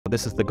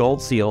This is the gold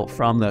seal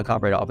from the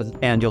Copyright Office,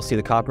 and you'll see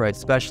the copyright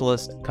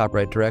specialist,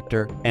 copyright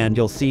director, and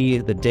you'll see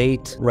the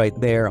date right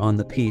there on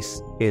the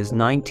piece is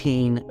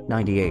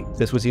 1998.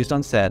 This was used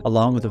on set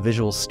along with a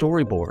visual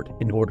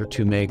storyboard in order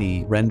to make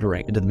the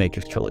rendering into the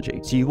Matrix trilogy.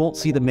 So you won't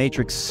see the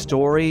Matrix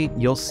story,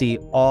 you'll see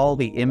all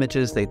the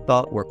images they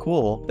thought were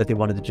cool that they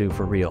wanted to do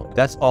for real.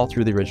 That's all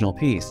through the original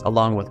piece,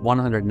 along with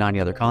 190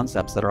 other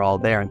concepts that are all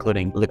there,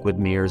 including liquid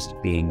mirrors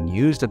being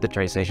used at the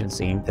train station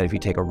scene, that if you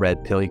take a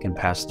red pill, you can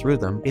pass through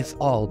them. It's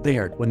all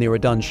there. When they were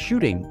done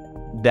shooting,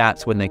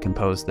 that's when they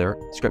composed their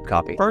script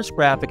copy. First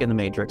graphic in the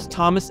Matrix,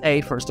 Thomas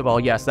A, first of all,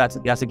 yes, that's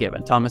a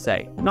given, Thomas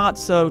A. Not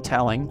so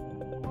telling.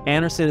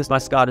 Anderson is my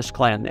Scottish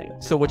clan name.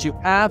 So what you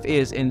have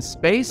is in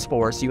Space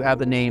Force, you have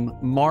the name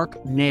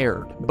Mark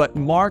Naird, but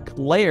Mark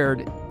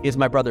Laird is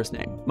my brother's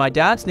name. My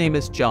dad's name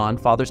is John,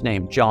 father's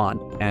name,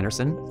 John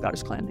Anderson,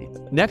 Scottish clan name.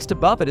 Next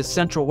above it is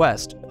Central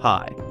West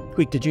High,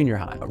 Tweak to Junior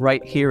High.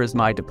 Right here is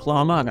my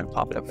diploma. I'm gonna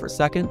pop it up for a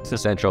second. So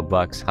Central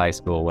Bucks High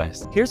School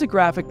West. Here's a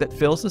graphic that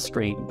fills the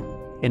screen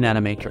in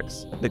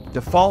Animatrix. The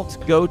default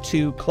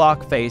go-to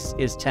clock face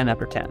is 10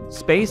 after 10.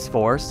 Space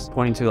Force,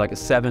 pointing to like a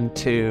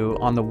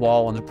 7-2 on the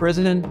wall in the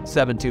prison,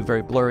 7-2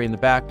 very blurry in the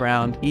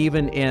background.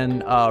 Even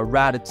in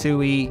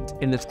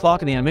Ratatouille, in this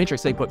clock in the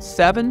Animatrix, they put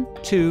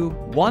 7-2,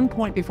 1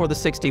 point before the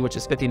 60, which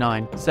is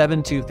 59.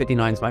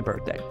 7-2-59 is my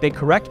birthday. They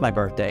correct my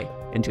birthday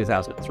in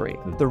 2003.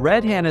 The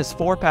red hand is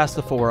 4 past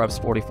the 4, I was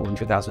 44 in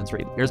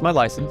 2003. Here's my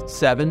license,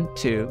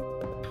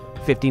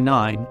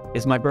 7-2-59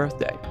 is my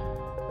birthday.